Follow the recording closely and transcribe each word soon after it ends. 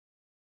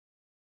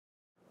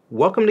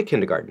Welcome to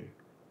kindergarten.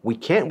 We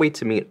can't wait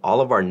to meet all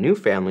of our new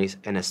families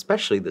and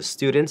especially the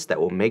students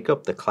that will make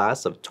up the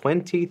class of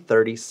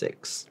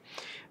 2036.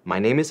 My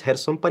name is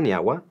Gerson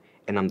Paniagua,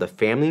 and I'm the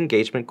Family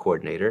Engagement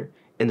Coordinator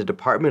in the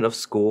Department of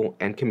School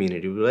and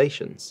Community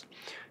Relations.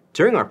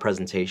 During our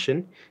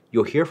presentation,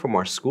 you'll hear from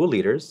our school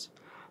leaders,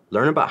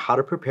 learn about how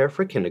to prepare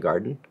for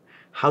kindergarten,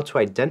 how to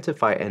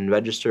identify and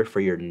register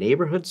for your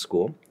neighborhood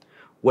school,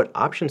 what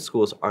option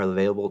schools are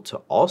available to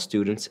all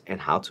students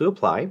and how to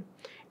apply,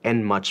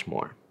 and much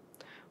more.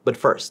 But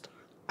first,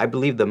 I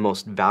believe the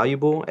most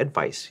valuable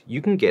advice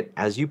you can get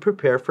as you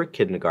prepare for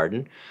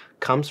kindergarten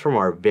comes from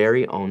our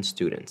very own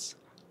students.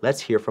 Let's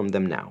hear from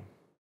them now.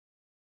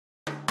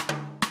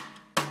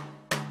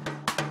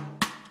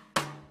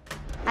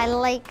 I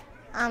like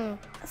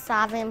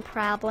solving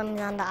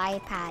problems on the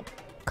iPad.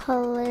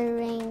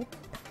 Coloring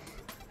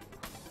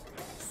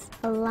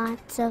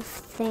lots of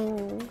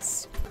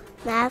things.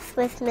 Math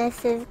with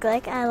Mrs.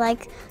 Glick. I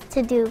like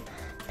to do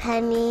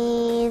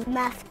pennies.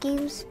 Math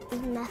games.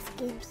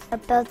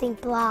 Building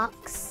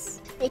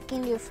blocks.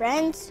 Making new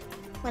friends.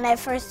 When I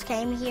first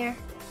came here.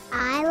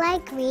 I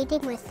like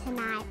reading with an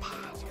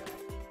iPad.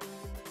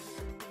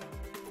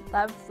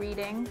 Love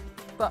reading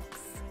books.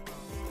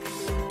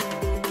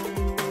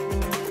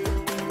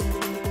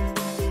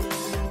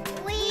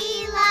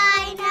 We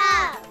line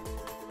up.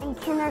 In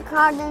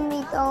kindergarten,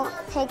 we don't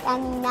take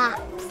any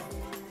naps.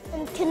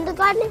 In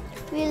kindergarten,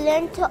 we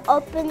learn to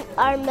open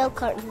our milk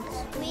cartons.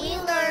 We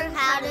learn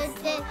how to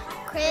sip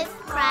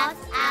crisscross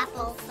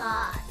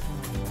applesauce.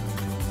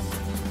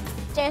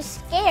 They're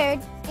scared.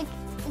 You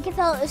can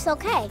tell it's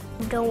okay.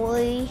 Don't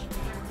worry,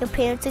 your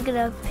parents are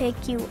gonna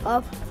pick you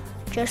up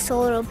just a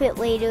little bit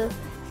later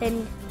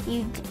than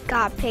you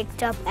got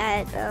picked up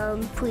at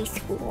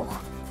preschool.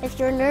 If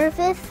you're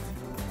nervous,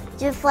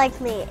 just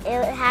like me,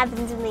 it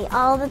happens to me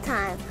all the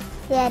time.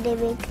 Yeah, they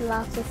make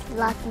lots of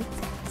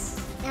sense.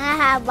 And I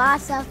have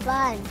lots of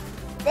fun.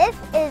 This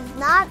is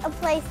not a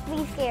place to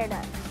be scared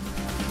of.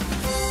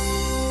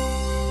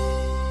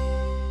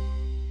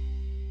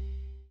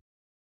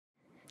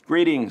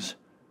 Greetings.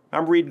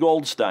 I'm Reed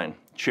Goldstein,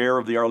 Chair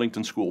of the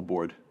Arlington School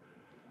Board.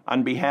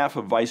 On behalf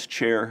of Vice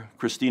Chair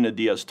Cristina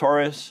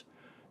Diaz-Torres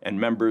and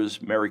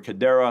members Mary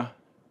Cadera,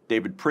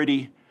 David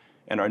Priddy,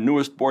 and our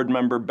newest board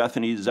member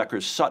Bethany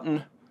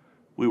Zecker-Sutton,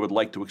 we would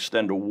like to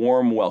extend a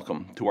warm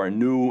welcome to our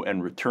new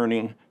and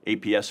returning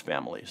APS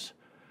families.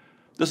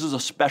 This is a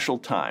special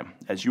time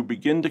as you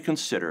begin to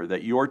consider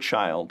that your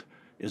child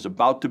is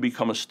about to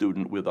become a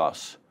student with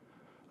us.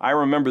 I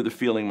remember the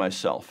feeling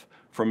myself.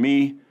 For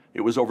me,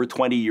 it was over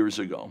 20 years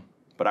ago,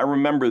 but I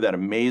remember that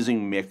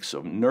amazing mix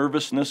of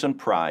nervousness and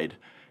pride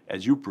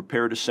as you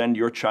prepare to send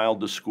your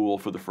child to school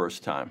for the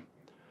first time.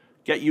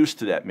 Get used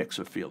to that mix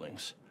of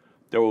feelings.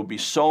 There will be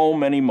so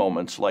many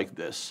moments like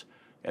this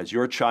as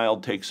your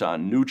child takes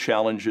on new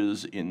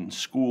challenges in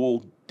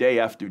school day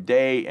after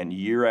day and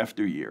year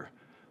after year.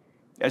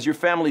 As your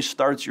family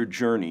starts your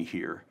journey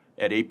here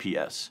at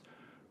APS,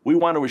 we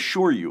want to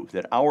assure you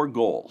that our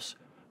goals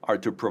are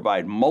to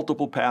provide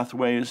multiple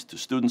pathways to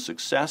student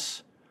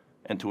success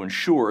and to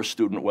ensure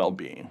student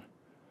well-being.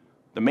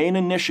 The main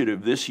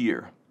initiative this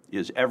year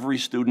is Every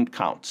Student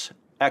Counts,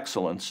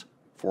 Excellence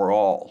for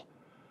All.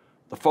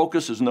 The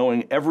focus is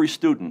knowing every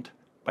student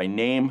by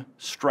name,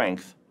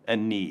 strength,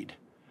 and need.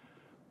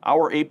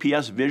 Our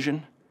APS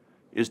vision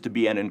is to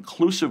be an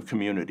inclusive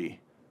community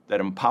that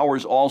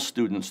empowers all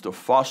students to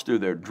foster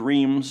their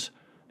dreams,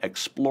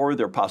 explore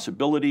their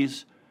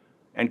possibilities,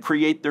 and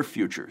create their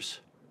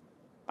futures.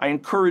 I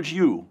encourage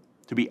you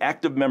to be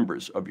active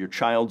members of your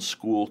child's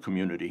school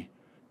community.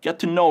 Get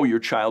to know your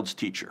child's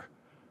teacher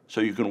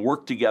so you can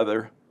work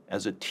together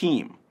as a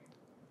team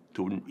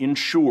to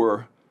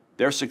ensure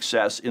their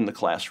success in the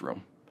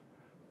classroom.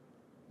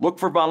 Look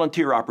for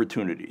volunteer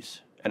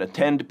opportunities and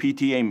attend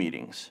PTA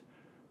meetings.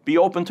 Be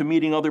open to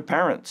meeting other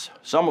parents.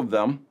 Some of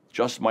them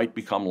just might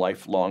become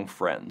lifelong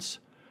friends.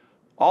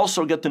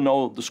 Also get to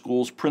know the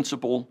school's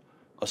principal,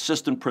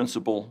 assistant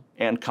principal,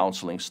 and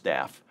counseling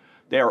staff.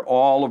 They are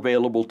all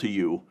available to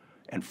you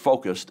and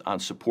focused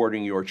on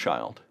supporting your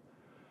child.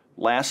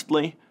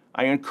 Lastly,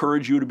 I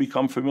encourage you to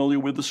become familiar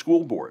with the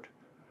school board.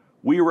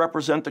 We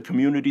represent the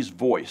community's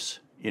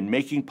voice in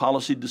making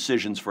policy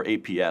decisions for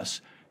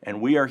APS, and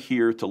we are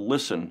here to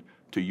listen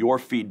to your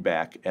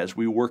feedback as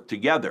we work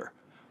together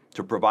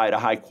to provide a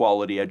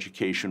high-quality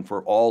education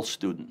for all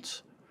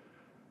students.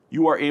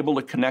 You are able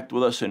to connect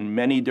with us in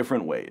many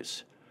different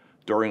ways,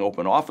 during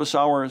open office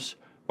hours,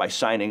 by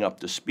signing up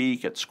to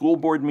speak at school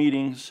board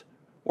meetings,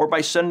 or by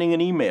sending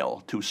an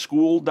email to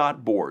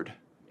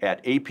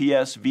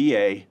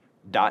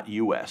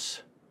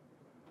school.board@apsva.us.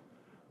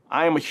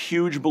 I am a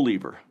huge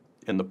believer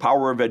in the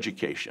power of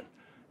education,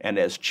 and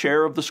as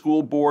chair of the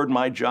school board,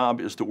 my job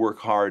is to work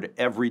hard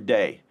every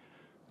day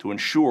to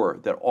ensure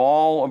that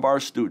all of our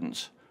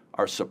students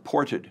are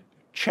supported,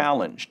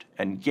 challenged,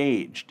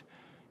 engaged,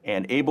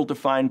 and able to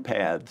find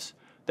paths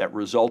that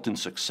result in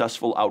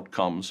successful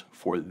outcomes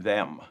for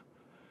them.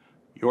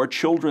 Your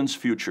children's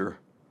future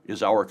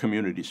is our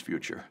community's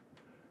future,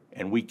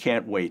 and we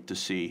can't wait to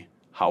see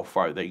how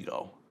far they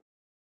go.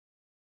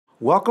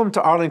 Welcome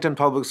to Arlington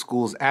Public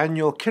Schools'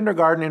 annual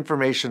kindergarten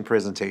information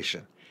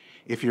presentation.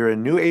 If you're a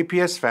new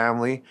APS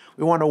family,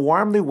 we want to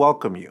warmly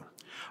welcome you.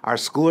 Our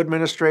school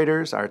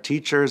administrators, our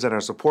teachers, and our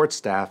support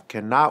staff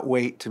cannot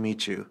wait to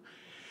meet you.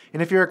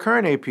 And if you're a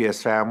current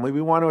APS family,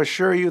 we want to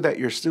assure you that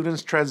your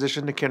students'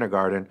 transition to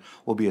kindergarten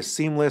will be a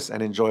seamless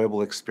and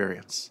enjoyable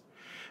experience.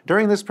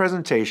 During this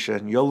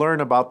presentation, you'll learn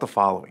about the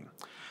following: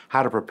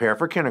 how to prepare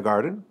for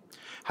kindergarten,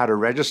 how to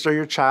register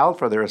your child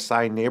for their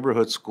assigned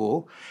neighborhood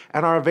school,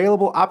 and our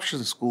available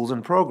option schools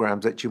and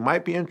programs that you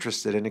might be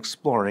interested in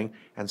exploring,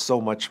 and so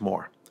much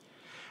more.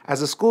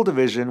 As a school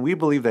division, we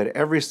believe that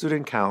every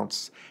student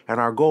counts,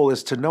 and our goal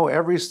is to know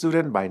every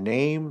student by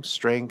name,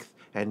 strength,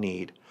 and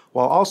need,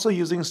 while also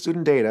using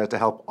student data to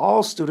help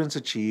all students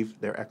achieve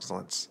their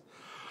excellence.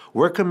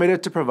 We're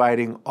committed to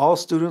providing all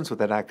students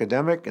with an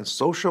academic and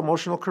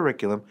social-emotional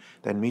curriculum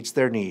that meets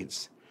their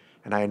needs.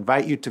 And I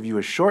invite you to view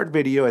a short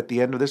video at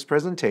the end of this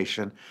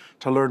presentation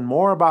to learn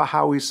more about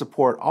how we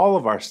support all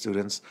of our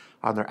students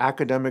on their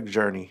academic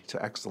journey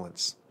to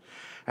excellence.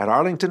 At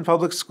Arlington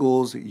Public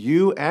Schools,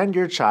 you and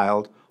your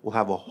child will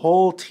have a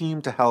whole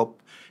team to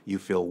help you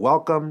feel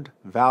welcomed,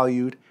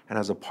 valued, and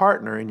as a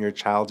partner in your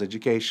child's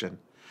education.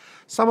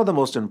 Some of the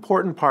most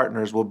important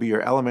partners will be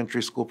your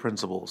elementary school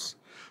principals.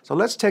 So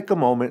let's take a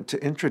moment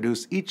to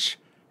introduce each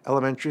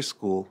elementary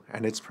school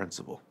and its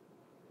principal.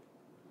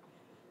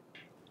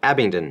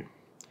 Abingdon,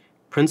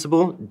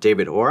 Principal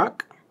David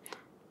Orak,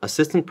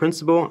 Assistant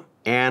Principal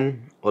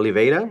Ann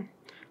Oliveira,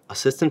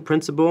 Assistant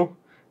Principal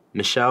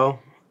Michelle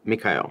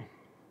Mikhail.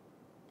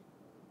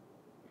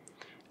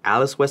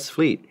 Alice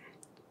Westfleet,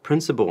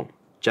 Principal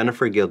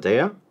Jennifer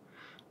Gildea,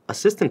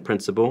 Assistant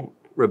Principal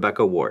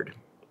Rebecca Ward.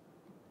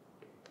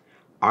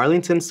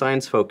 Arlington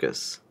Science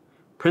Focus,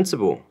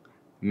 Principal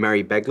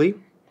Mary Begley,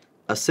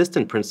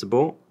 Assistant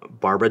Principal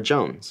Barbara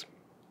Jones.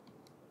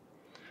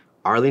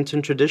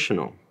 Arlington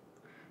Traditional,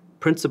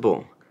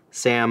 Principal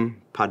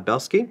Sam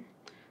Podbelski,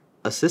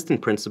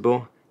 Assistant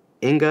Principal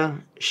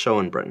Inga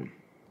Schoenbrunn.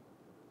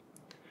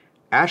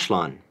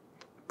 Ashlon,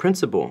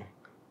 Principal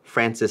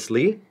Francis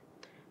Lee,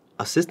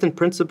 Assistant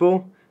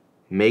Principal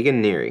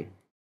Megan Neary.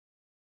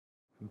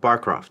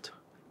 Barcroft,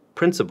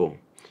 Principal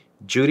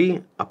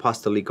Judy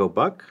Apostolico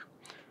Buck,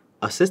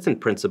 Assistant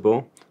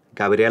Principal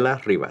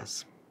Gabriela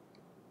Rivas.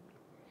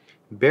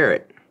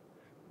 Barrett,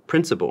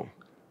 Principal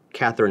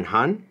Catherine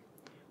Hahn,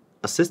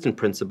 Assistant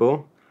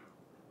Principal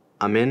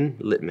Amin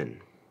Littman.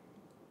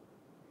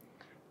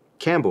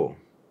 Campbell,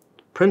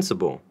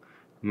 Principal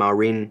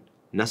Maureen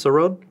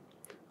Nesselrode,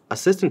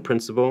 Assistant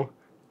Principal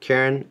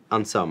Karen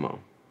Anselmo.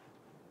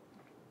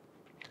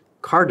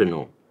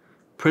 Cardinal,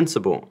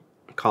 Principal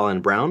Colin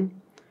Brown,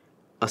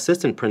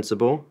 Assistant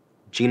Principal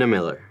Gina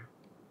Miller.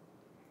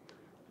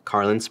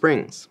 Carlin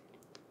Springs,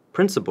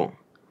 Principal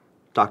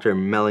Dr.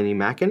 Melanie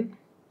Mackin,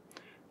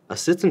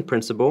 Assistant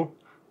Principal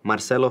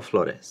Marcelo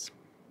Flores.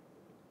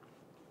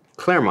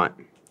 Claremont,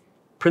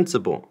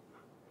 Principal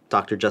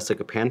Dr.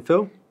 Jessica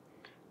Panfill,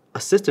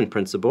 Assistant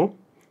Principal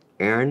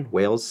Aaron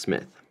Wales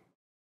Smith.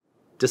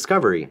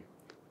 Discovery,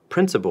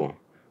 Principal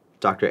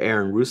Dr.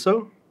 Aaron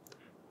Russo,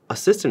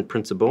 Assistant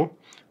Principal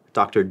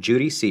Dr.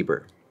 Judy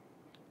Sieber.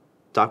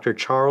 Dr.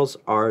 Charles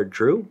R.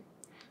 Drew,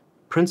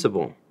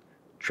 Principal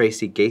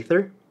Tracy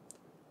Gaither,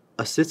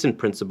 Assistant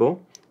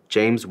Principal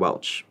James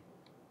Welch.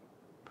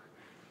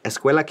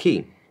 Escuela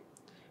Key,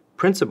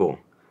 Principal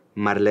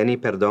Marlene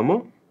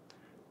Perdomo,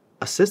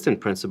 Assistant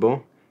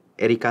Principal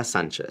Erika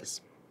Sanchez.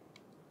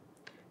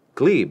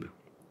 Glebe,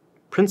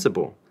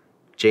 Principal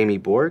Jamie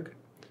Borg,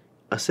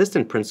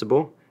 Assistant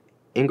Principal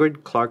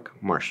Ingrid Clark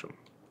Marshall.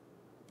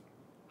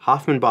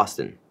 Hoffman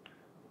Boston,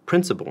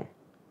 Principal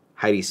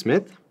Heidi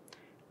Smith,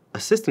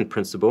 Assistant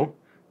Principal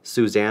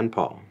Suzanne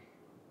Paul.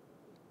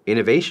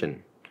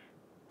 Innovation,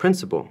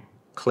 Principal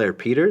Claire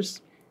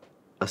Peters,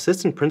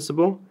 Assistant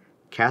Principal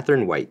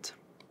Catherine White.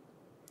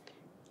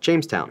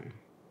 Jamestown,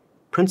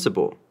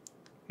 Principal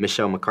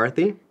Michelle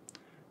McCarthy,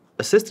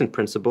 Assistant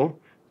Principal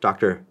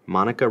Dr.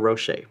 Monica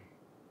Roche.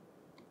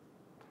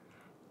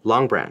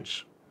 Long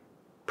Branch,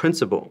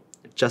 Principal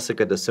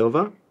Jessica Da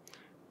Silva,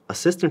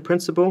 Assistant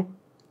Principal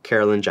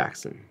Carolyn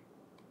Jackson.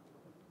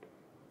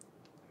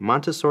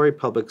 Montessori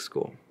Public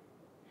School,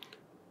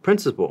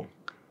 Principal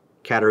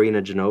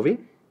Katerina Genovi,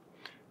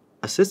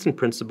 Assistant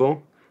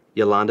Principal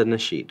Yolanda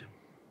Nasheed.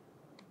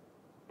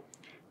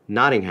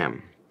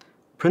 Nottingham,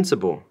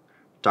 Principal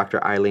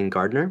Dr. Eileen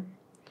Gardner,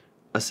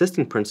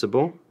 Assistant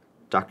Principal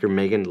Dr.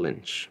 Megan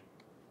Lynch.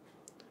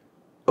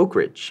 Oak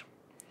Ridge,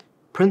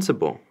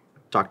 Principal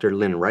Dr.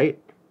 Lynn Wright,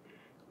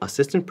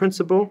 Assistant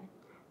Principal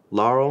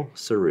Laurel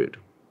Sarud.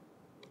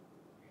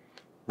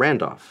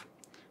 Randolph,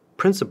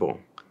 Principal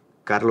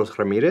Carlos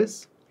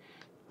Ramirez,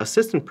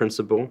 Assistant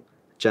Principal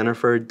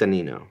Jennifer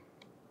Danino.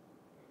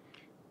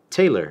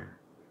 Taylor,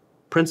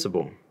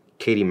 Principal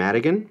Katie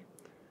Madigan,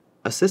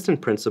 Assistant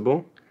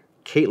Principal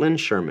Caitlin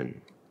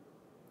Sherman.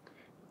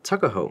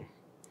 Tuckahoe,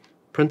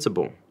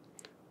 Principal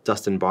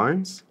Dustin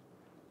Barnes,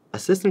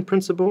 Assistant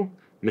Principal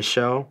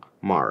Michelle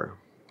Maurer.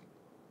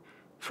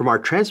 From our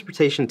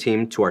transportation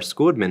team to our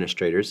school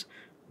administrators,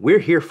 we're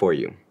here for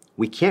you.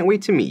 We can't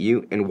wait to meet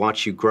you and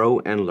watch you grow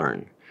and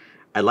learn.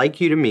 I'd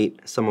like you to meet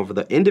some of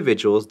the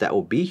individuals that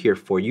will be here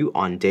for you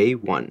on day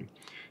 1.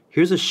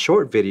 Here's a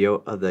short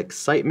video of the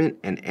excitement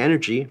and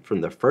energy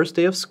from the first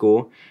day of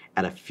school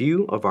at a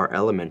few of our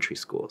elementary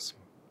schools.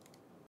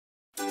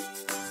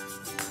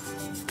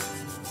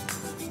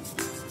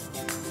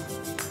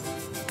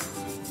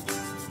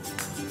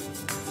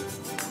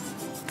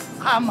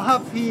 I'm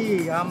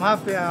happy.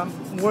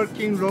 I'm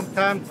working long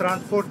time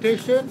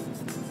transportation.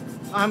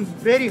 I'm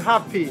very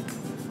happy.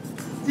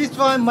 This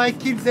one my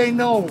kids they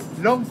know.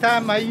 Long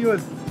time I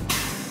use.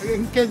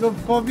 In case of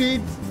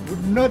COVID,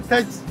 would not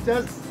touch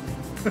just.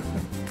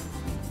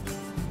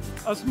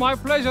 It's my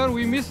pleasure.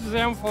 We missed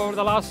them for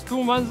the last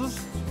 2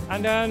 months,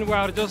 and then we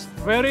are just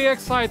very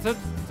excited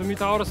to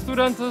meet our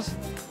students,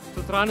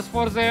 to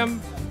transport them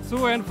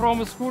to and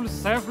from school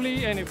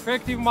safely and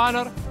effective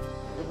manner.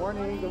 Good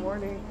morning. Good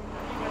morning.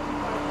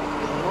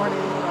 Good morning.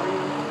 How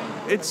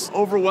are you? It's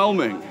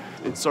overwhelming.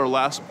 It's our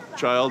last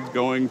child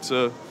going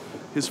to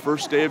his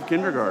first day of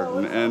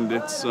kindergarten, and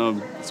it's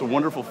a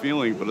wonderful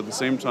feeling, but at the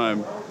same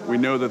time, we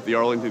know that the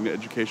Arlington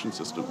education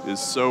system is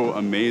so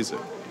amazing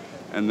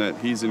and that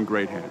he's in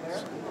great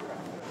hands.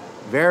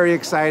 Very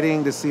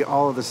exciting to see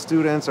all of the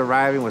students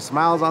arriving with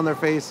smiles on their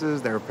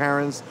faces, their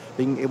parents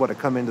being able to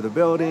come into the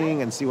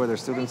building and see where their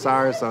students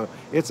are, so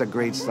it's a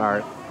great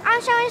start.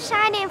 I'm so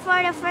excited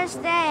for the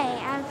first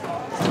day of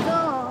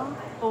school.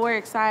 We're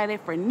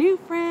excited for new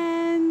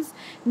friends,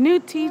 new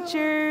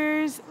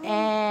teachers,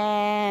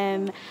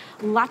 and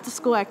lots of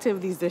school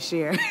activities this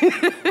year.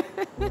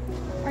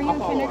 Are you in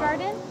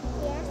kindergarten?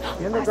 Yes.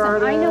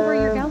 Kindergarten. Awesome. I know where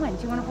you're going.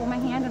 Do you want to hold my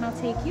hand and I'll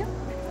take you?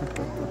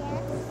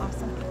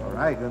 Awesome.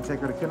 All right, gonna take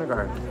her to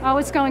kindergarten. Oh,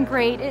 it's going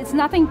great. It's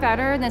nothing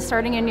better than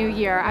starting a new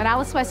year. At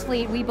Alice West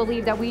Fleet, we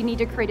believe that we need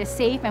to create a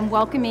safe and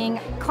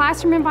welcoming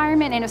classroom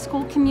environment and a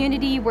school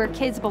community where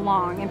kids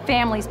belong and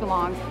families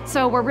belong.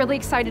 So we're really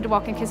excited to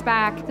welcome kids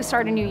back to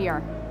start a new year.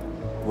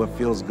 What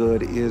feels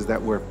good is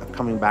that we're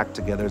coming back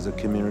together as a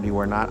community.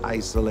 We're not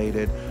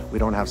isolated. We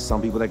don't have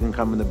some people that can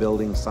come in the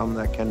building, some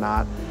that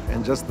cannot.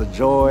 And just the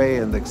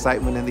joy and the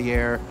excitement in the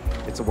air,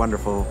 it's a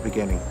wonderful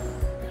beginning.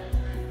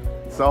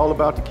 It's all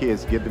about the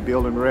kids, get the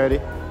building ready.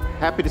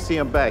 Happy to see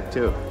them back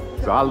too.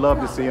 So I love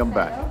to see them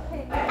back.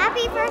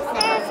 Happy first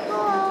day of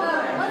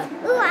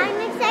school. Ooh, I'm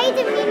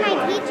excited to meet my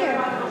teacher.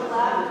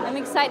 I'm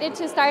excited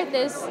to start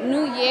this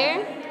new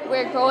year.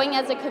 We're growing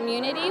as a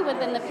community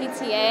within the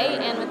PTA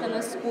and within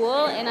the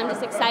school, and I'm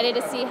just excited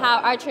to see how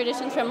our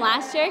traditions from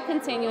last year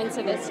continue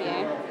into this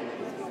year.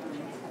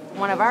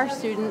 One of our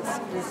students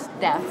is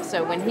deaf,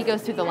 so when he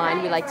goes through the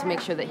line, we like to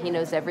make sure that he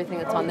knows everything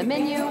that's on the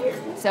menu.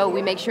 So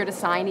we make sure to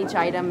sign each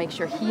item, make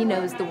sure he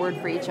knows the word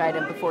for each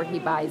item before he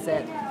buys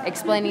it,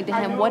 explaining to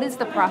him what is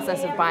the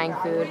process of buying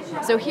food.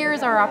 So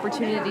here's our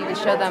opportunity to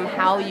show them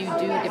how you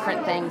do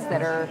different things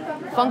that are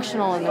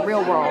functional in the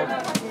real world.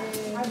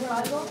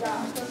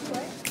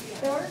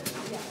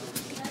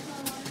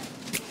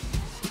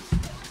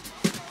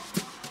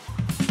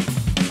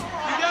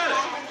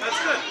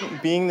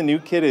 Being the new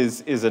kid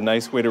is a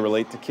nice way to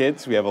relate to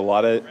kids. We have a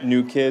lot of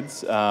new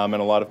kids and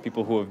a lot of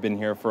people who have been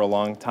here for a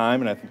long time,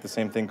 and I think the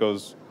same thing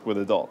goes with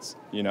adults,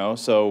 you know?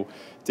 So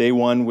day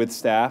 1 with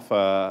staff,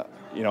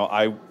 you know,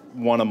 I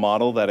want to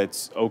model that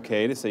it's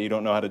okay to say you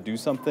don't know how to do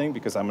something,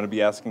 because I'm going to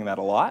be asking that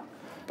a lot.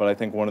 But I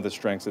think one of the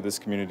strengths of this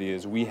community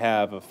is we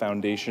have a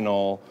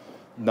foundational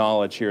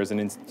knowledge here as an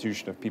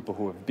institution of people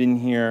who have been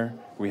here.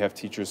 We have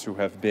teachers who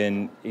have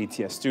been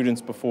ATS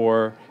students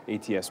before,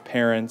 ATS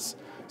parents.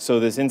 So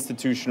this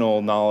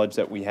institutional knowledge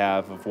that we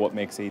have of what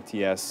makes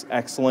ATS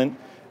excellent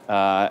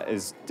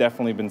has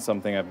definitely been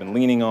something I've been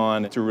leaning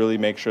on to really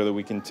make sure that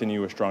we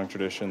continue a strong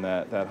tradition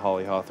that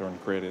Holly Hawthorne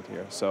created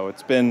here. So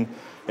it's been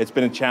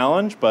a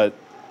challenge, but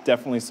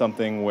definitely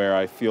something where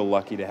I feel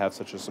lucky to have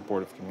such a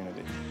supportive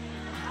community.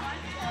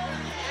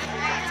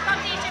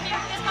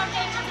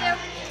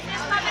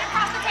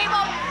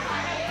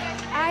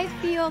 I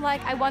feel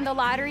like I won the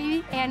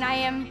lottery, and I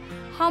am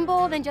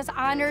humbled and just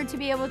honored to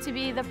be able to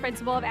be the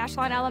principal of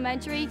Ashland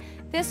Elementary.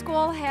 This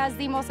school has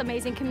the most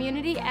amazing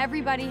community.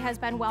 Everybody has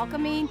been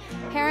welcoming.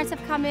 Parents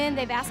have come in,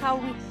 they've asked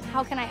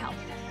how can I help?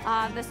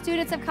 The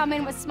students have come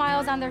in with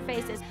smiles on their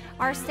faces.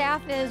 Our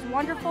staff is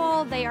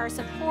wonderful, they are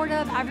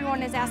supportive,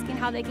 everyone is asking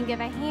how they can give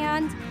a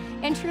hand.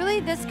 And truly,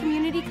 this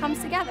community comes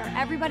together.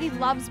 Everybody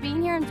loves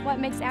being here, and it's what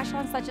makes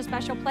Ashland such a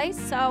special place.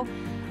 So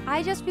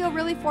I just feel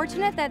really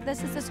fortunate that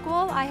this is the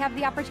school I have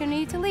the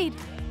opportunity to lead.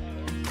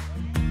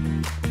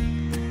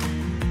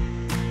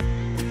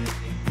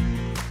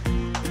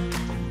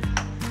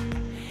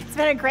 It's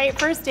been a great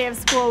first day of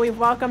school. We've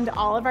welcomed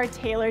all of our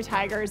Taylor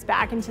Tigers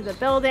back into the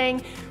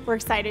building. We're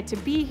excited to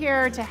be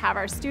here, to have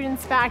our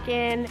students back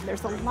in.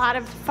 There's a lot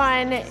of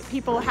fun,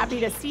 people happy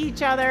to see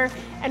each other,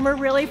 and we're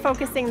really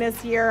focusing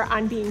this year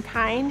on being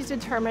kind,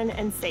 determined,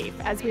 and safe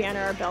as we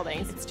enter our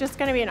buildings. It's just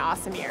going to be an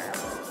awesome year.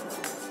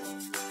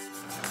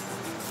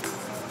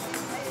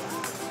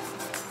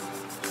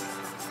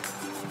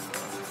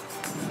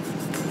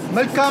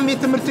 መልካም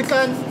የትምህርት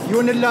ቀን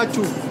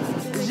ይሁንላችሁ።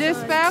 እዚህ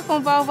J'espère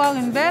qu'on va avoir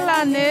une belle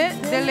année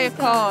de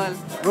l'école.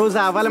 روز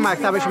اول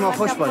مکتب شما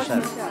خوش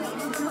باشد.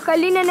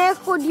 خلينا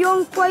ناخد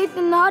يوم كويس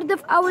النهارده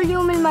في أول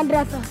يوم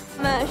المدرسة.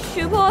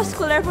 شوفوا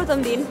سكولر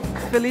بروتومدين.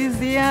 Feliz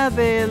día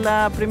del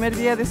primer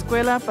día de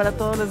escuela para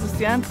todos los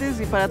estudiantes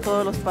y para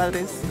todos los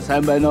padres.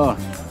 Sambano,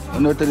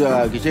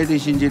 nosotros que se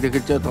distingue de que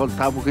todo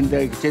tabu que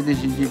se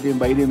distingue de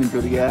baile en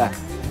Turquía.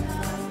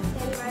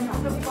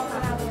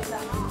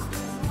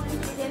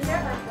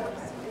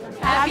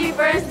 Happy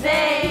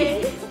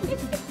birthday!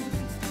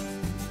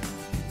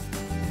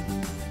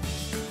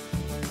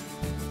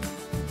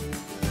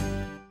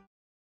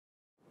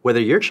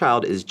 Whether your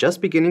child is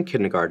just beginning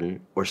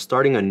kindergarten or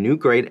starting a new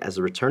grade as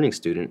a returning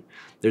student,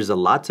 there's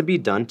a lot to be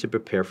done to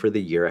prepare for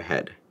the year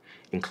ahead,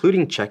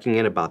 including checking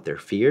in about their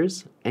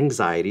fears,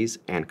 anxieties,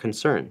 and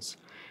concerns.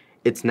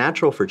 It's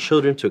natural for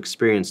children to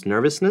experience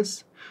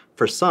nervousness.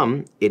 For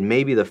some, it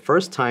may be the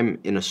first time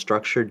in a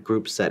structured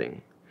group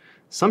setting.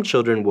 Some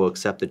children will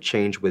accept the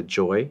change with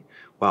joy,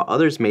 while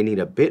others may need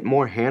a bit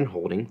more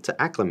hand-holding to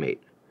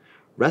acclimate.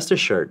 Rest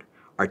assured,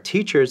 our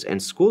teachers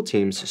and school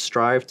teams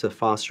strive to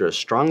foster a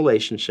strong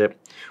relationship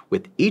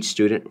with each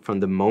student from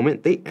the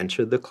moment they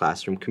enter the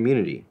classroom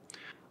community.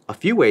 A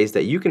few ways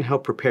that you can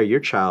help prepare your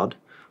child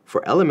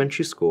for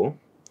elementary school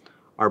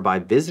are by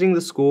visiting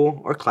the school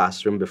or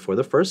classroom before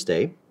the first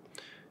day.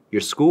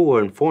 Your school will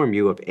inform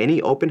you of any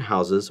open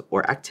houses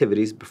or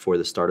activities before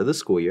the start of the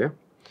school year.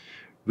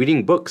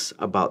 Reading books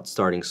about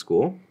starting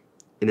school.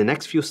 In the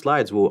next few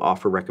slides, we'll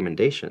offer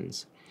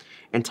recommendations.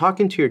 And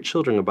talking to your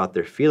children about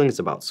their feelings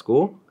about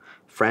school,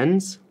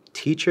 friends,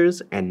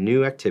 teachers, and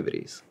new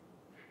activities.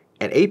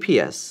 At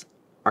APS,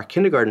 our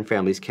kindergarten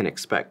families can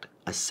expect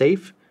a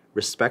safe,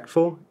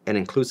 respectful, and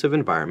inclusive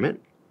environment,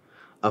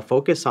 a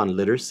focus on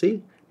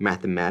literacy,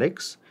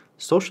 mathematics,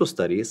 social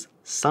studies,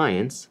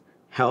 science,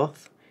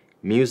 health,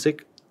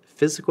 music,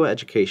 physical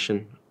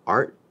education,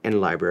 art, and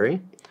library,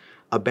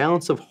 a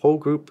balance of whole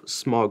group,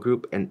 small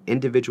group, and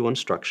individual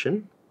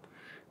instruction,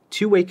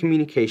 two-way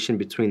communication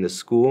between the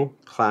school,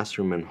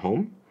 classroom, and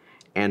home,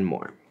 and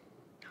more.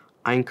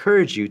 I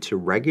encourage you to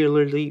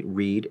regularly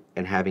read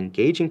and have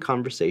engaging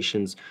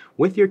conversations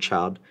with your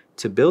child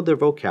to build their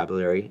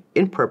vocabulary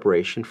in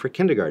preparation for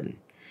kindergarten.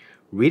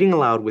 Reading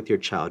aloud with your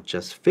child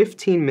just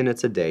 15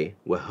 minutes a day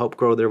will help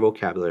grow their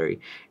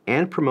vocabulary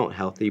and promote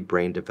healthy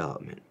brain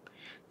development.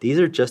 These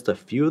are just a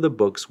few of the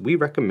books we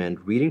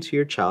recommend reading to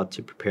your child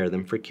to prepare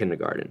them for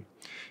kindergarten.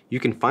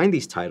 You can find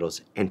these titles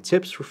and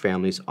tips for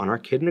families on our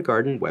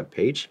kindergarten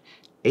webpage,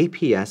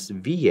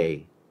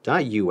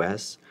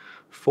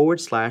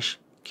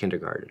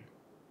 apsva.us/kindergarten.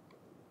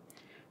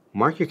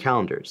 Mark your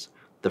calendars.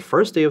 The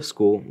first day of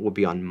school will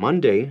be on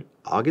Monday,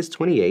 August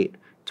 28,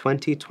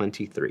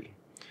 2023.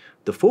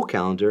 The full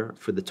calendar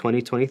for the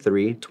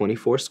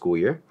 2023-24 school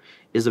year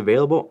is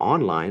available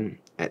online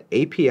at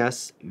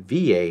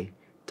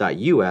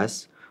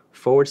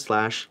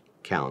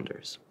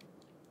apsva.us/calendars.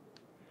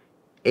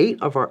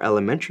 8 of our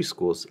elementary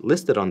schools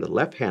listed on the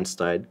left-hand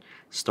side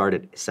start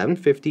at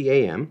 7:50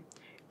 a.m.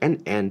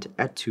 and end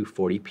at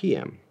 2:40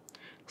 p.m.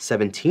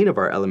 17 of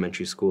our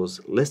elementary schools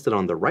listed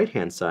on the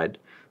right-hand side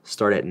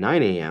start at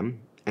 9 a.m.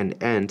 and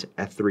end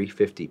at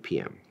 3:50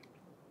 p.m.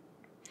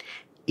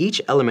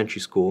 Each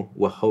elementary school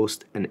will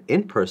host an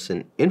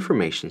in-person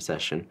information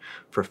session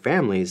for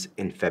families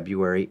in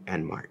February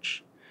and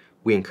March.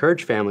 We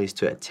encourage families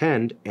to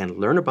attend and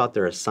learn about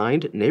their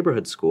assigned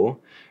neighborhood school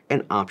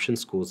and option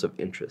schools of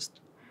interest.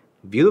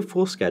 View the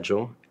full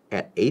schedule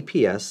at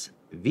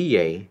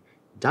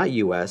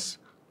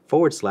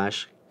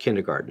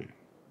apsva.us/kindergarten.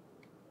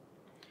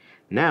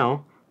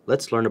 Now,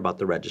 let's learn about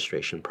the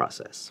registration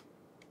process.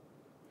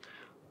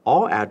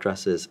 All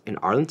addresses in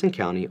Arlington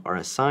County are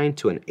assigned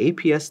to an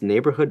APS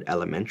neighborhood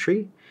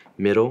elementary,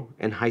 middle,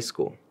 and high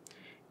school.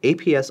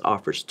 APS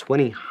offers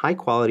 20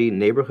 high-quality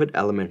neighborhood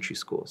elementary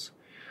schools.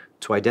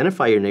 To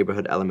identify your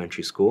neighborhood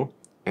elementary school,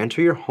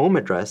 enter your home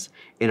address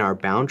in our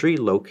boundary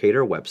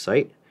locator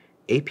website,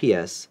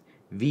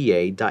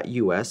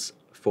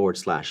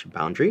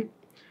 apsva.us/boundary,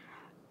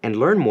 and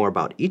learn more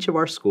about each of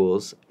our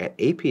schools at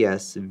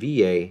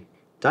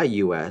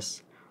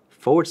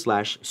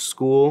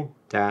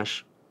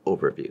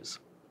apsva.us/school-overviews.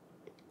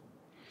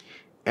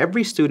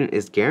 Every student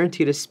is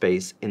guaranteed a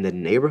space in the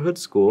neighborhood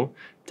school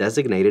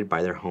designated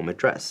by their home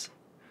address.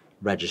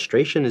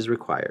 Registration is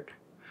required.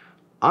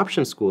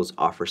 Option schools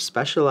offer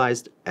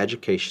specialized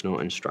educational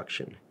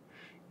instruction.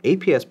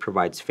 APS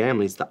provides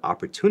families the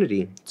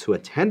opportunity to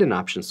attend an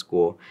option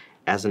school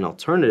as an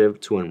alternative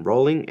to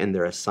enrolling in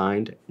their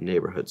assigned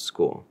neighborhood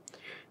school.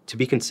 To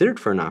be considered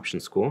for an option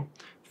school,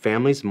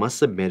 families must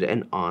submit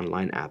an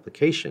online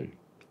application.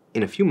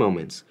 In a few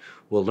moments,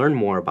 we'll learn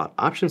more about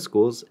option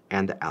schools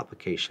and the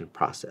application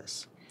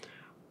process.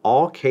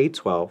 All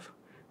K-12,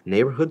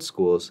 neighborhood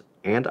schools,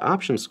 and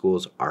option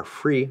schools are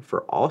free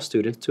for all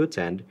students to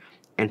attend,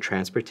 and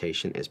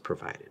transportation is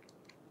provided.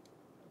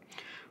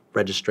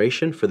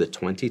 Registration for the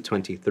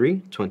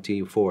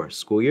 2023-24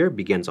 school year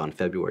begins on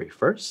February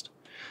 1st.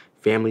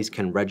 Families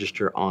can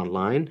register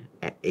online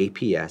at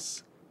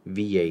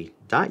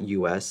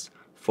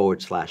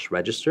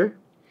apsva.us/register.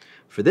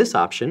 For this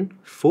option,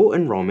 full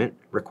enrollment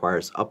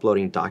requires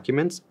uploading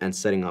documents and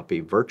setting up a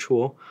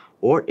virtual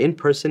or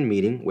in-person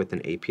meeting with an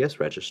APS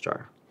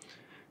registrar.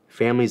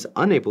 Families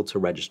unable to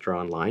register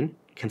online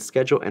can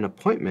schedule an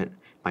appointment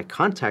by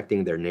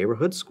contacting their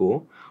neighborhood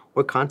school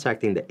or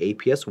contacting the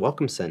APS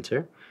Welcome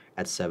Center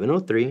at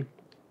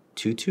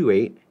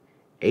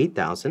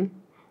 703-228-8000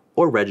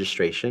 or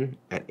registration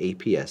at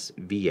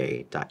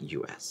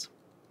apsva.us.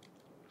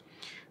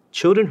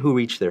 Children who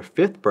reach their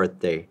 5th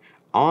birthday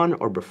on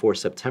or before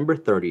September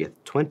 30th,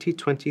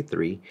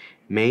 2023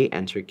 may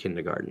enter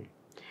kindergarten.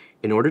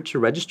 In order to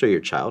register your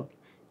child,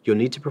 you'll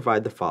need to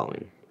provide the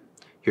following: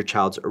 your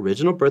child's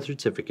original birth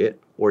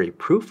certificate or a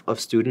proof of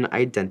student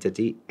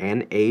identity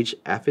and age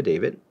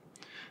affidavit,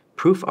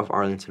 proof of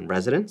Arlington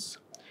residence,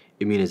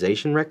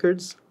 immunization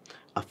records,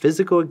 a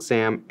physical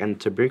exam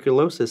and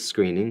tuberculosis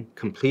screening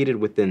completed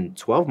within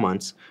 12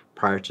 months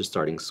prior to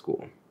starting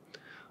school.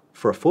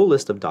 For a full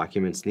list of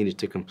documents needed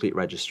to complete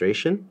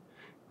registration,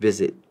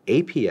 visit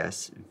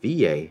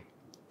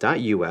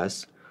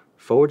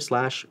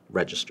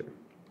apsva.us/register.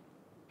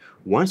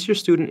 Once your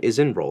student is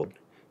enrolled,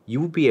 you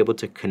will be able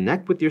to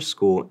connect with your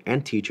school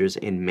and teachers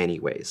in many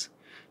ways.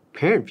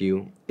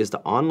 ParentView is the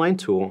online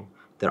tool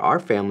that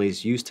our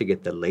families use to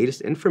get the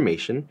latest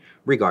information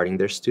regarding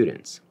their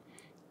students.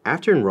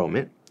 After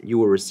enrollment, you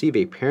will receive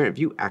a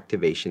ParentView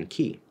activation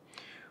key.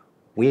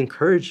 We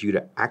encourage you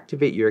to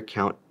activate your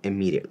account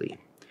immediately.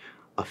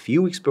 A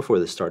few weeks before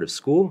the start of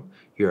school,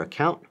 your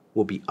account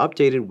will be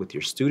updated with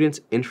your students'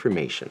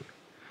 information.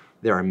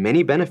 There are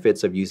many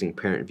benefits of using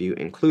ParentView,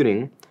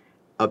 including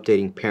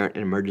updating parent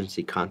and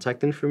emergency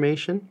contact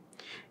information,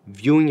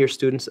 viewing your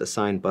students'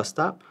 assigned bus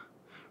stop,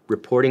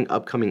 reporting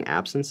upcoming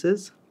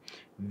absences,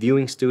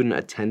 viewing student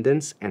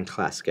attendance and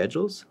class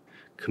schedules,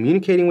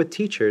 communicating with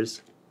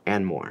teachers,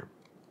 and more.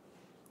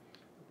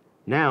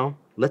 Now,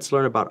 let's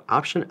learn about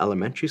option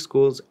elementary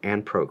schools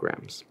and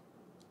programs.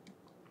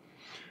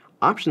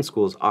 Option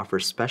schools offer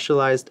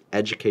specialized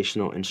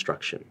educational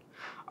instruction.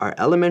 Our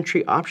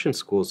elementary option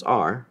schools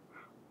are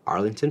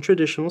Arlington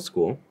Traditional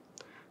School,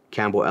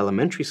 Campbell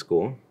Elementary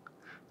School,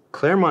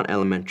 Claremont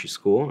Elementary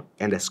School,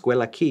 and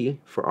Escuela Key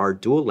for our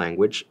dual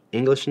language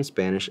English and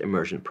Spanish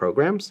immersion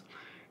programs,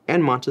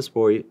 and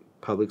Montessori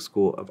Public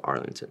School of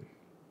Arlington.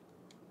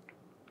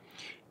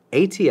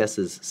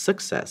 ATS's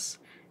success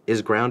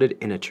is grounded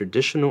in a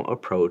traditional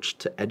approach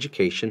to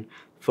education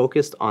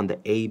focused on the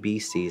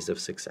ABCs of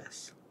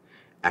success: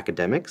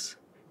 academics,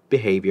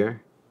 behavior,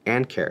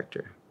 and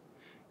character.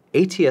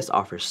 ATS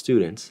offers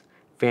students,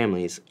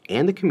 families,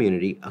 and the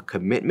community a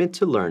commitment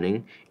to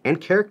learning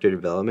and character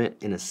development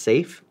in a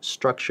safe,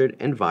 structured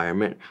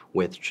environment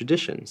with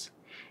traditions.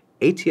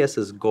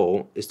 ATS's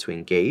goal is to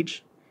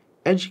engage,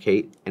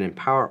 educate, and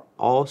empower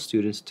all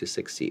students to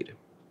succeed.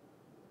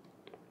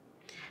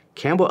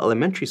 Campbell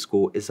Elementary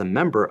School is a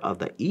member of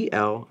the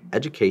EL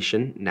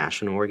Education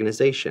National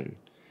Organization.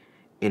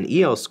 In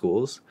EL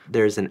schools,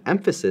 there is an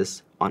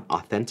emphasis on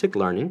authentic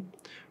learning,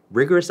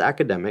 rigorous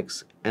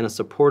academics, and a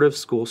supportive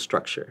school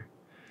structure.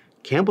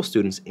 Campbell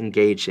students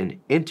engage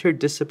in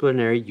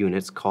interdisciplinary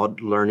units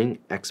called learning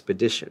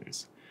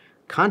expeditions.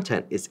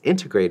 Content is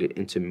integrated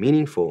into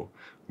meaningful,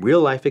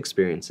 real-life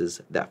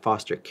experiences that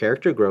foster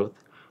character growth,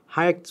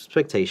 high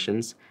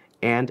expectations,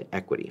 and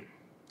equity.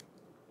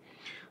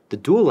 The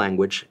dual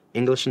language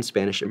English and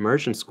Spanish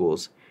immersion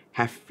schools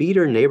have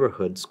feeder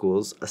neighborhood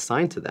schools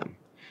assigned to them.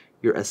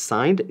 Your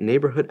assigned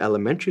neighborhood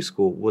elementary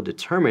school will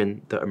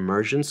determine the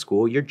immersion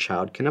school your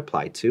child can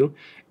apply to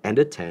and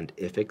attend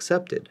if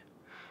accepted.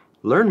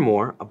 Learn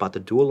more about the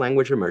dual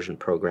language immersion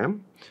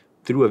program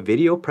through a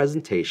video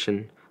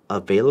presentation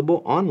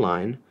available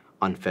online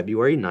on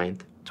February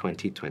 9th,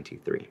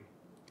 2023.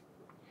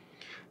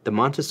 The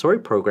Montessori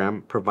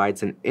program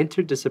provides an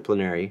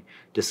interdisciplinary,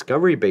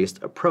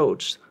 discovery-based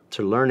approach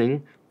to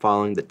learning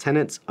following the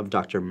tenets of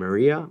Dr.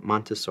 Maria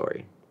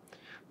Montessori.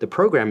 The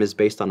program is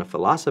based on a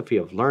philosophy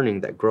of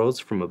learning that grows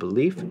from a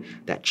belief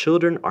that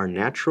children are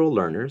natural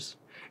learners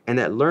and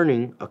that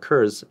learning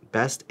occurs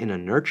best in a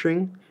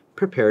nurturing,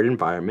 prepared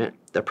environment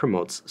that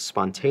promotes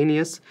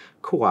spontaneous,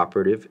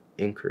 cooperative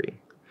inquiry.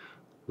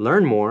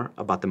 Learn more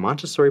about the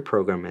Montessori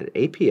program at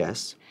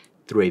APS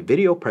through a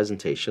video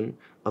presentation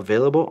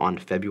available on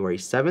February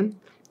 7th,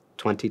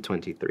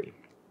 2023.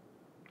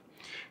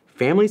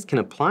 Families can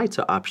apply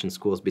to option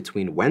schools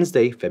between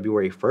Wednesday,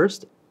 February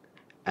 1st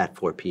at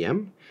 4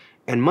 p.m.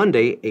 and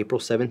Monday, April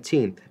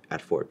 17th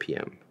at 4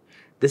 p.m.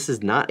 This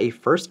is not a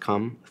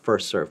first-come,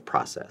 first-served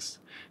process.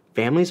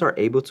 Families are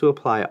able to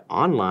apply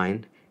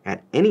online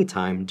at any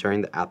time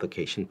during the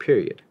application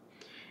period.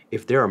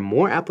 If there are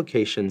more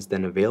applications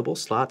than available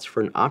slots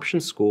for an option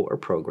school or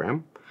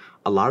program,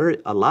 a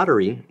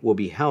lottery will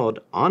be held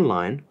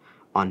online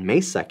on May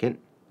 2nd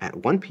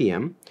at 1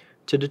 p.m.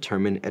 to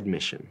determine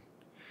admission.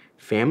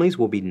 Families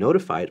will be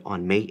notified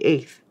on May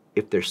 8th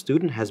if their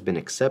student has been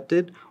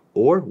accepted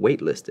or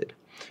waitlisted,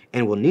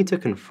 and will need to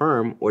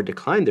confirm or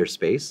decline their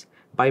space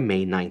by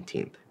May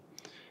 19th.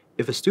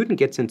 If a student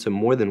gets into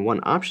more than one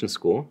option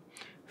school,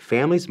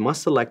 families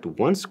must select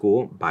one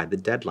school by the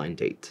deadline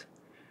date.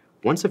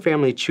 Once a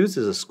family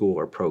chooses a school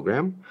or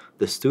program,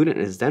 the student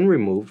is then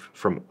removed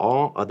from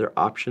all other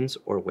options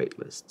or wait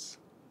lists.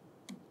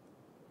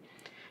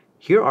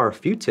 Here are a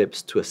few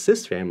tips to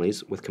assist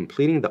families with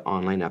completing the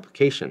online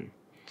application.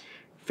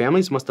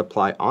 Families must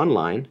apply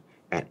online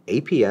at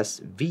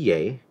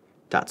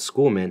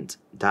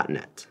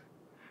apsva.schoolmint.net.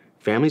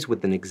 Families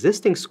with an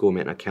existing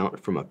SchoolMint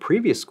account from a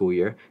previous school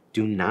year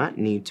do not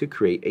need to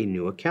create a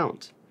new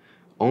account.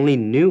 Only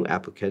new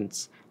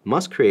applicants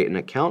must create an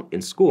account in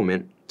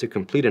SchoolMint to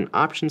complete an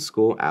option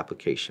school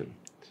application.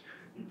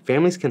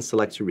 Families can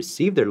select to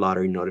receive their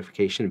lottery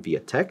notification via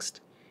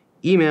text,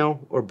 email,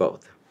 or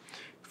both.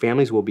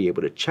 Families will be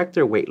able to check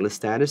their waitlist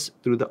status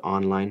through the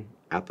online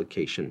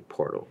application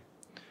portal.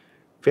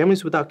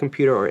 Families without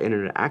computer or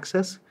internet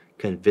access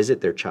can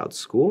visit their child's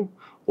school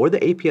or the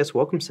APS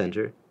Welcome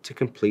Center to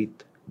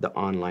complete the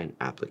online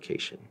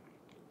application.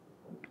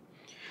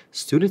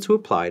 Students who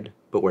applied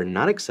but were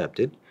not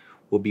accepted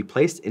will be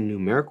placed in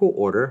numerical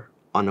order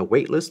on a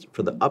waitlist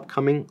for the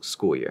upcoming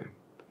school year.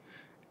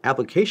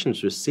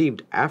 Applications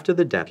received after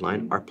the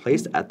deadline are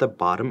placed at the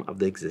bottom of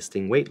the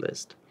existing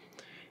waitlist.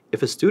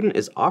 If a student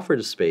is offered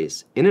a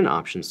space in an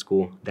option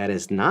school that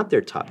is not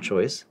their top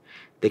choice,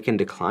 they can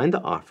decline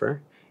the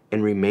offer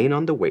and remain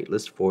on the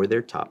waitlist for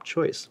their top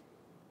choice.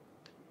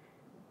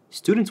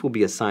 Students will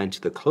be assigned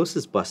to the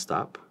closest bus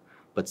stop,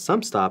 but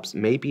some stops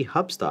may be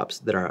hub stops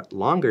that are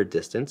longer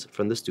distance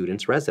from the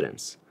student's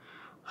residence.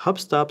 Hub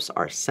stops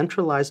are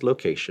centralized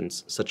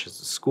locations such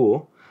as a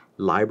school,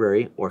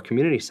 library, or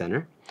community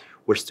center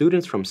where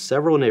students from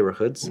several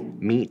neighborhoods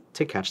meet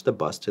to catch the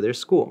bus to their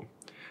school.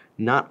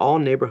 Not all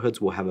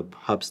neighborhoods will have a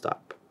hub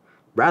stop.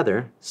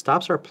 Rather,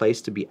 stops are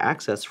placed to be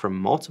accessed from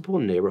multiple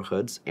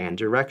neighborhoods and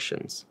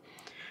directions.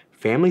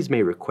 Families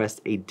may request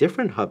a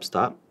different hub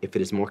stop if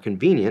it is more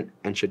convenient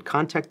and should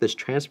contact this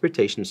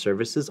Transportation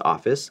Services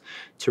office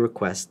to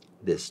request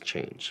this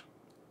change.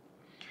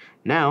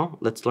 Now,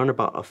 let's learn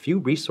about a few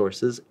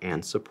resources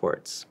and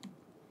supports.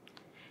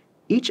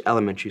 Each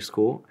elementary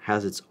school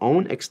has its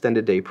own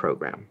extended day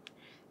program.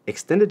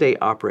 Extended day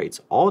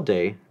operates all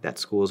day that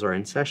schools are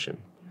in session.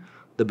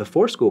 The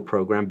before school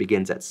program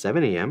begins at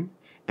 7 a.m.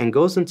 and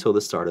goes until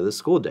the start of the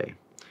school day.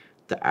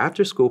 The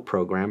after school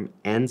program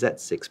ends at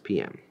 6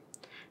 p.m.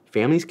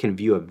 Families can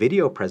view a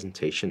video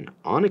presentation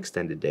on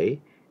extended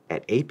day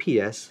at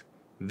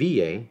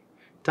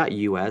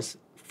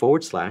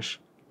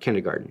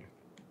apsva.us/kindergarten.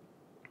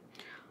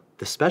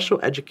 The Special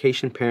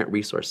Education Parent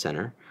Resource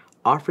Center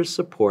offers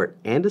support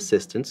and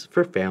assistance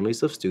for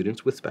families of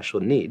students with special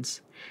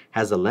needs,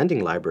 has a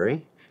lending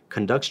library,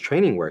 conducts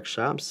training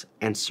workshops,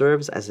 and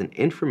serves as an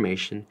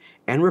information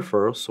and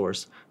referral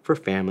source for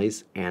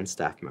families and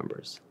staff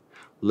members.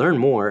 Learn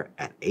more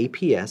at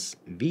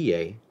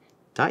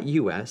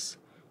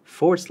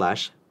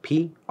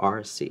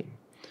apsva.us/PRC.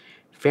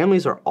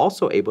 Families are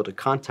also able to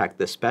contact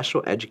the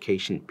Special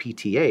Education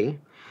PTA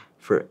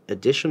for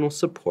additional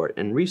support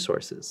and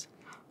resources.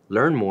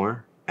 Learn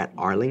more at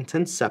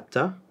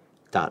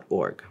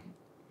arlingtonsepta.org.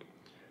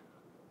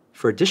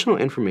 For additional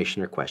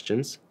information or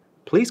questions,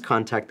 please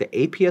contact the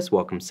APS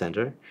Welcome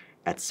Center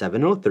at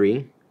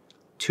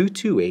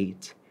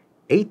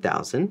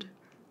 703-228-8000,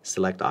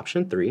 select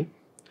option 3,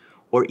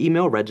 or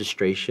email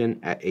registration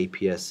at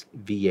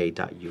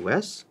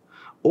apsva.us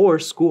or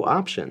school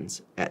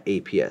options at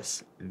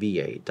apsva.us.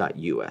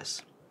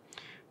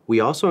 We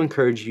also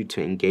encourage you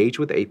to engage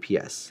with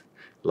APS.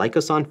 Like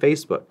us on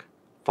Facebook,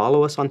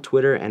 follow us on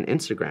Twitter and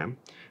Instagram,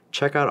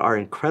 check out our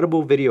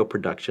incredible video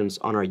productions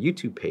on our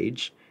YouTube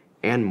page,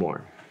 and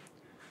more.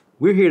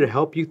 We're here to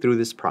help you through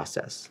this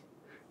process.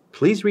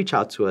 Please reach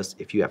out to us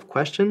if you have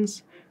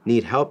questions,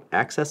 need help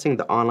accessing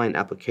the online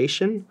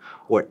application,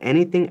 or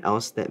anything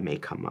else that may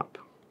come up.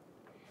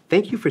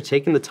 Thank you for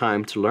taking the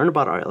time to learn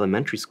about our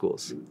elementary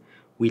schools.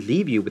 We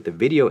leave you with a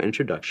video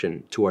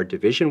introduction to our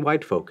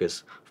division-wide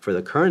focus for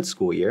the current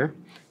school year,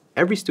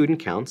 Every Student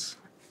Counts,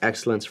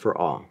 Excellence for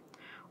All.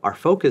 Our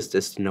focus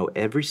is to know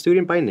every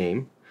student by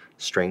name,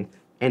 strength,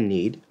 and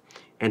need,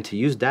 and to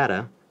use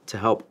data to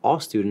help all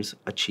students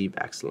achieve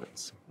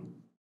excellence.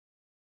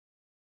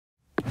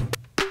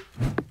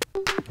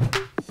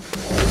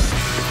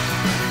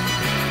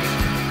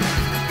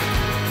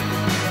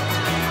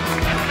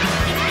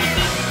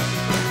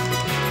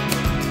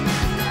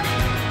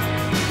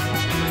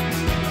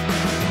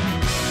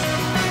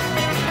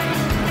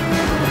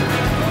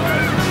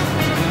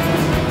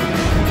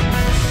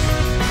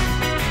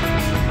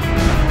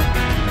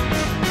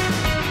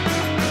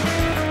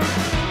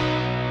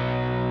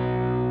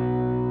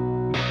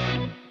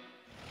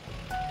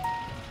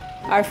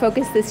 Our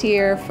focus this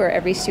year for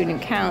Every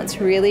Student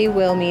Counts really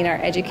will mean our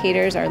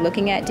educators are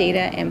looking at data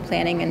and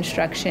planning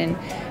instruction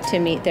to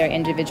meet their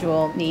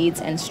individual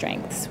needs and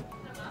strengths.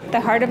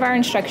 The heart of our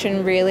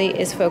instruction really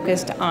is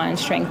focused on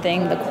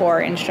strengthening the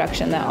core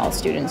instruction that all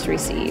students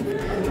receive.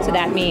 So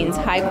that means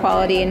high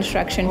quality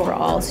instruction for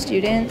all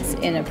students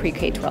in a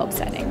pre-K-12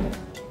 setting.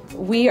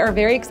 We are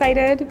very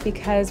excited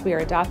because we are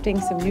adopting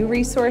some new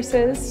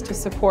resources to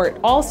support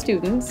all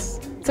students.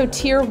 So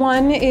Tier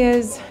 1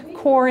 is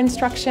core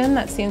instruction.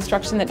 That's the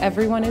instruction that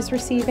everyone is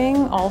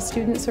receiving, all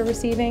students are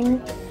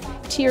receiving.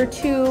 Tier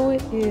 2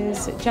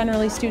 is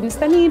generally students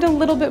that need a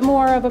little bit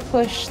more of a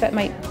push, that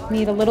might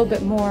need a little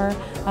bit more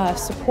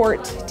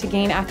support to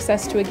gain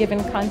access to a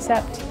given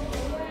concept.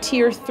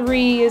 Tier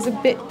 3 is a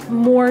bit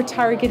more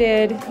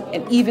targeted,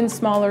 an even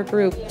smaller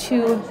group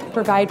to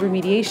provide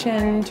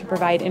remediation, to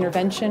provide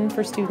intervention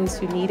for students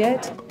who need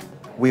it.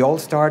 We all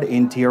start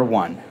in Tier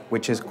 1,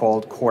 which is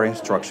called core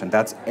instruction.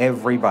 That's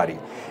everybody.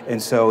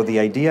 And so the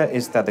idea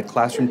is that the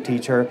classroom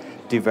teacher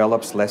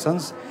develops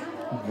lessons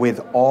with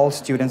all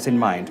students in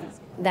mind.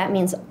 That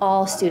means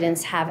all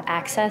students have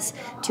access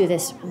to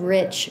this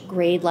rich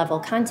grade level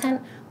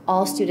content.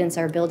 All students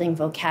are building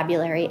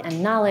vocabulary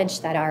and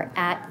knowledge that are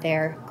at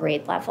their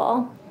grade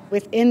level.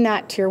 Within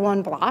that Tier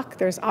 1 block,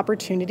 there's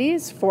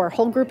opportunities for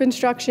whole group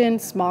instruction,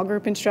 small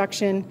group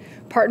instruction,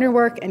 partner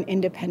work, and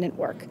independent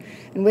work.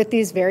 And with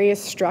these various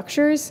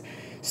structures,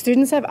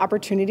 students have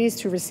opportunities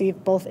to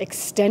receive both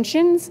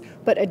extensions,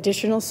 but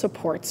additional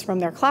supports from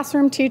their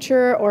classroom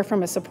teacher or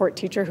from a support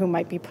teacher who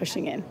might be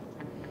pushing in.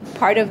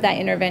 Part of that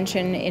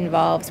intervention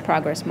involves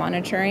progress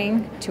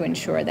monitoring to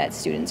ensure that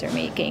students are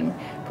making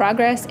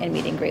progress and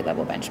meeting grade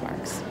level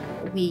benchmarks.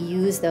 We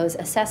use those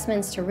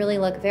assessments to really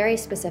look very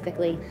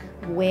specifically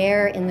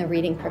where in the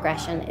reading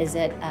progression is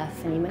it a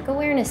phonemic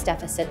awareness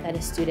deficit that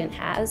a student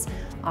has?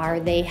 Are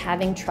they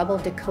having trouble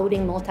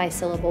decoding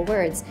multisyllable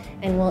words?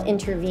 And we'll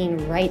intervene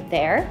right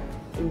there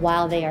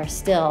while they are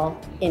still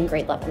in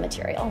grade level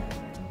material.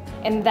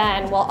 And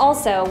then we'll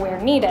also, where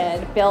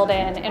needed, build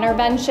in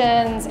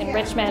interventions,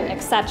 enrichment,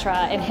 etc.,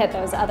 and hit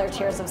those other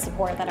tiers of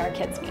support that our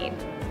kids need.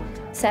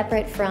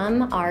 Separate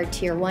from our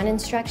Tier 1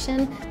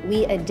 instruction,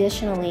 we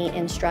additionally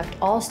instruct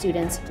all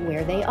students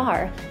where they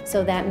are.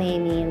 So that may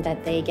mean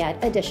that they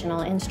get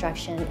additional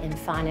instruction in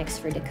phonics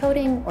for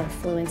decoding or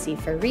fluency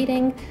for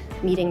reading,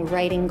 meeting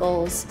writing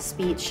goals,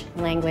 speech,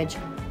 language,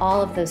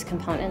 all of those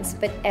components.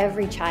 But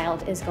every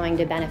child is going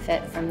to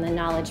benefit from the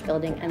knowledge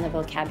building and the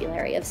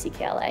vocabulary of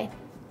CKLA.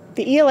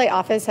 The ELA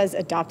office has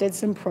adopted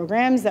some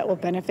programs that will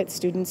benefit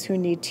students who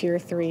need Tier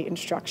 3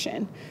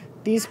 instruction.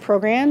 These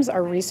programs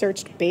are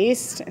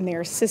research-based and they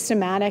are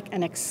systematic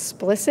and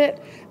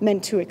explicit,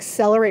 meant to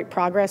accelerate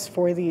progress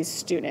for these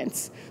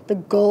students. The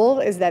goal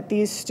is that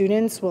these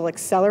students will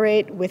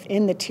accelerate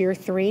within the Tier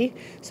 3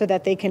 so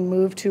that they can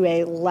move to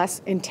a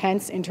less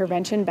intense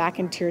intervention back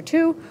in Tier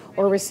 2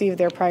 or receive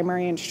their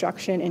primary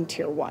instruction in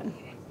Tier 1.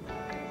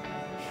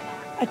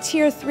 A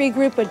Tier 3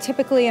 group would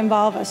typically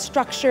involve a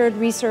structured,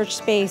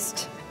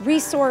 research-based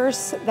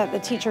resource that the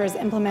teacher is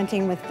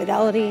implementing with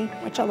fidelity,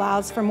 which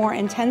allows for more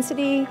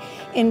intensity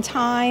in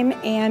time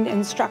and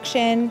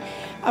instruction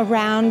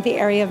around the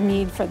area of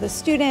need for the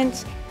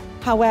student.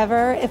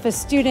 However, if a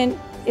student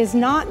is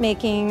not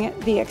making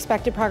the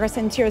expected progress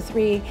in Tier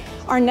 3,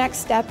 our next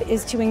step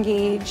is to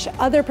engage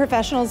other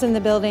professionals in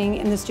the building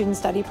in the student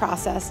study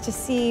process to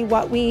see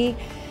what we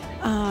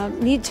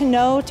need to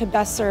know to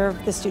best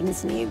serve the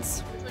student's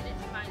needs.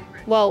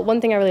 Well, one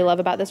thing I really love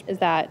about this is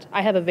that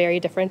I have a very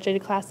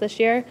differentiated class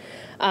this year.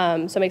 So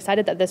I'm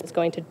excited that this is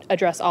going to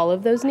address all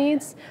of those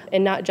needs,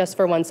 and not just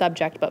for one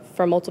subject, but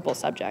for multiple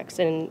subjects,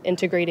 and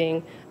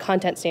integrating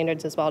content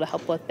standards as well to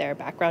help with their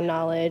background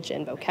knowledge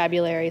and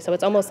vocabulary. So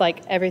it's almost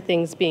like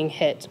everything's being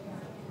hit.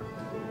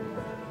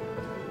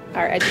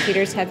 Our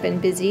educators have been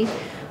busy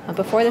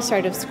before the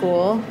start of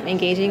school,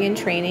 engaging in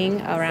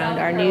training around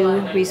our new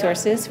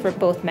resources for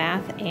both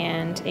math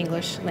and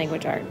English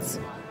language arts.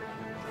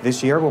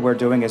 This year, what we're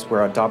doing is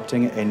we're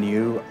adopting a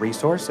new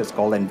resource. It's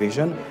called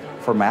Envision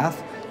for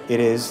math. It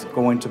is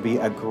going to be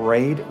a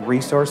great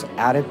resource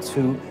added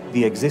to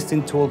the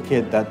existing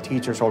toolkit that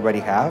teachers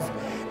already have.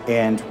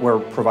 And we're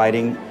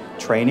providing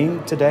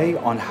training today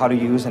on how to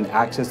use and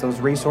access those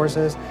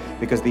resources,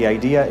 because the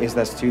idea is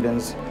that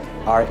students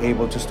are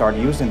able to start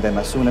using them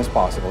as soon as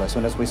possible, as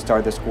soon as we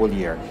start the school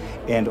year.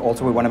 And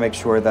also we want to make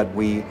sure that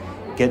we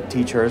get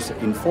teachers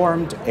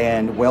informed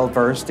and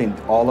well-versed in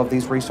all of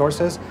these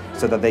resources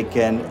so that they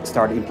can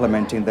start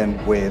implementing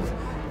them with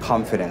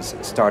confidence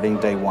starting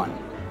day one.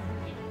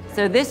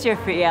 So this year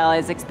for ELA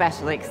is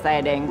especially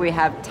exciting. We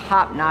have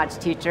top-notch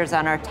teachers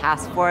on our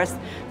task force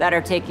that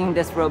are taking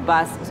this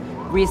robust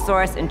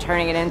resource and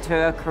turning it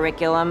into a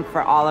curriculum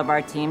for all of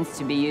our teams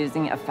to be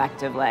using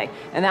effectively.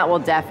 And that will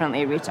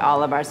definitely reach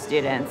all of our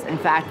students. In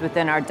fact,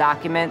 within our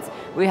documents,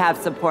 we have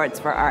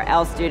supports for our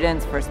L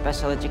students, for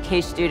special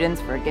education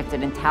students, for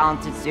gifted and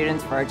talented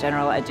students, for our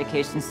general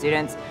education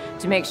students,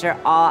 to make sure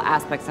all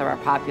aspects of our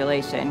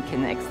population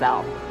can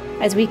excel.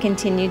 As we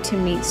continue to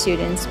meet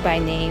students by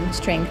name,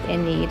 strength,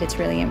 and need, it's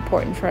really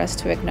important for us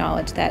to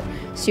acknowledge that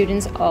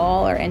students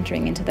all are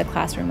entering into the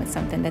classroom with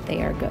something that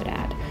they are good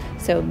at.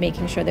 So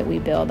making sure that we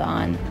build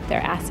on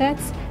their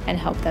assets and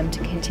help them to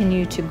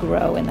continue to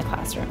grow in the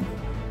classroom.